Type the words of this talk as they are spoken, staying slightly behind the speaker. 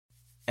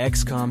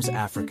XCOM's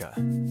Africa,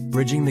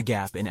 bridging the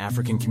gap in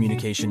African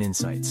communication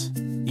insights.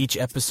 Each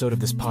episode of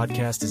this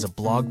podcast is a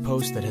blog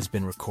post that has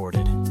been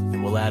recorded,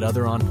 and we'll add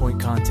other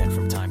on-point content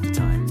from time to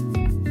time.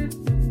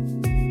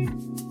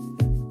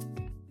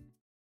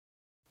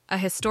 A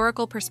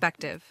historical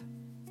perspective.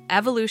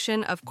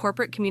 Evolution of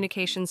corporate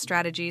communication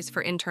strategies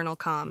for internal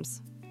comms.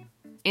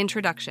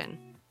 Introduction.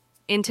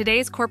 In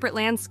today's corporate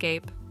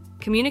landscape,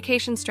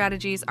 communication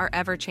strategies are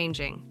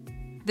ever-changing.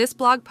 This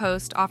blog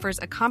post offers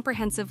a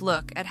comprehensive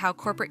look at how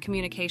corporate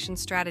communication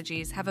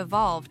strategies have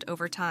evolved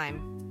over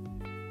time.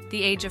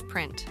 The age of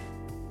print.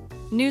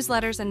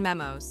 Newsletters and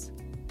memos.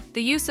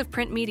 The use of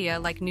print media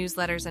like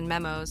newsletters and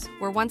memos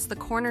were once the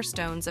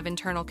cornerstones of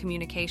internal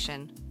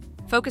communication,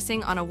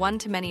 focusing on a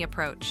one-to-many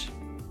approach.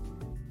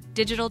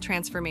 Digital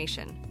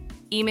transformation.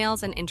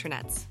 Emails and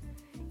intranets.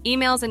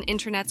 Emails and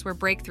intranets were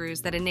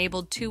breakthroughs that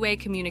enabled two-way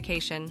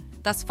communication,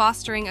 thus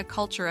fostering a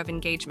culture of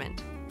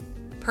engagement.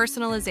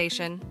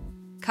 Personalization.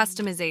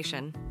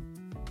 Customization.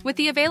 With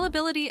the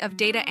availability of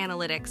data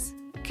analytics,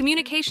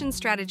 communication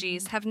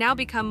strategies have now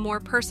become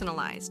more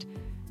personalized,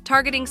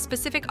 targeting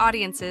specific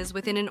audiences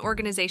within an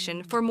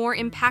organization for more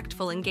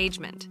impactful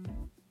engagement.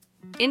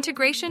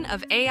 Integration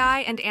of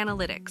AI and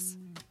analytics.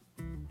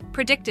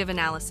 Predictive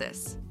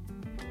analysis.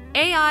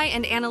 AI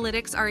and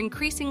analytics are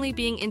increasingly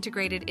being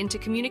integrated into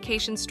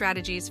communication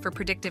strategies for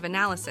predictive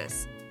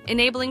analysis,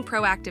 enabling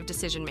proactive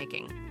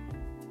decision-making.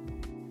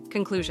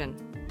 Conclusion.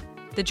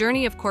 The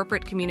journey of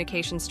corporate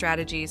communication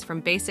strategies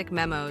from basic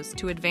memos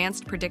to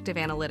advanced predictive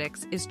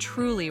analytics is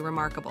truly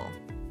remarkable.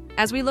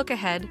 As we look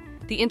ahead,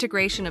 the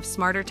integration of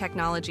smarter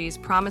technologies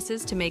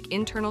promises to make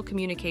internal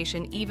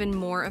communication even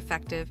more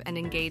effective and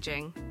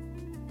engaging.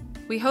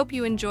 We hope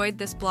you enjoyed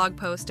this blog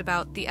post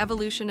about the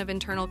evolution of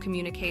internal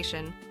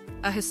communication,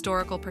 a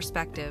historical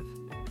perspective.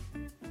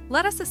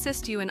 Let us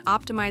assist you in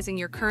optimizing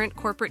your current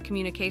corporate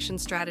communication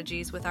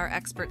strategies with our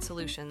expert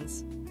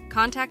solutions.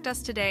 Contact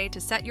us today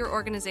to set your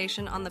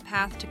organization on the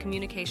path to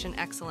communication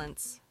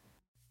excellence.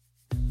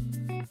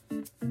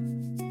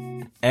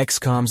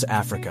 XCOM's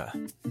Africa,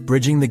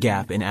 bridging the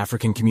gap in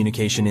African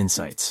communication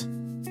insights.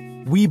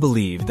 We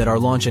believe that our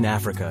launch in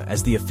Africa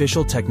as the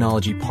official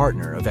technology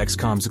partner of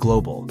XCOM's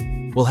Global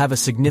will have a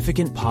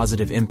significant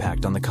positive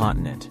impact on the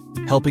continent,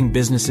 helping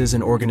businesses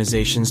and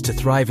organizations to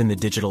thrive in the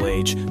digital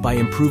age by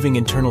improving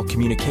internal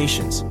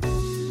communications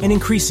and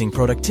increasing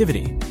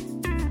productivity.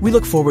 We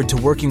look forward to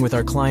working with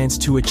our clients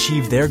to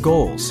achieve their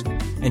goals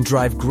and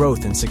drive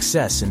growth and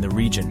success in the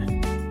region.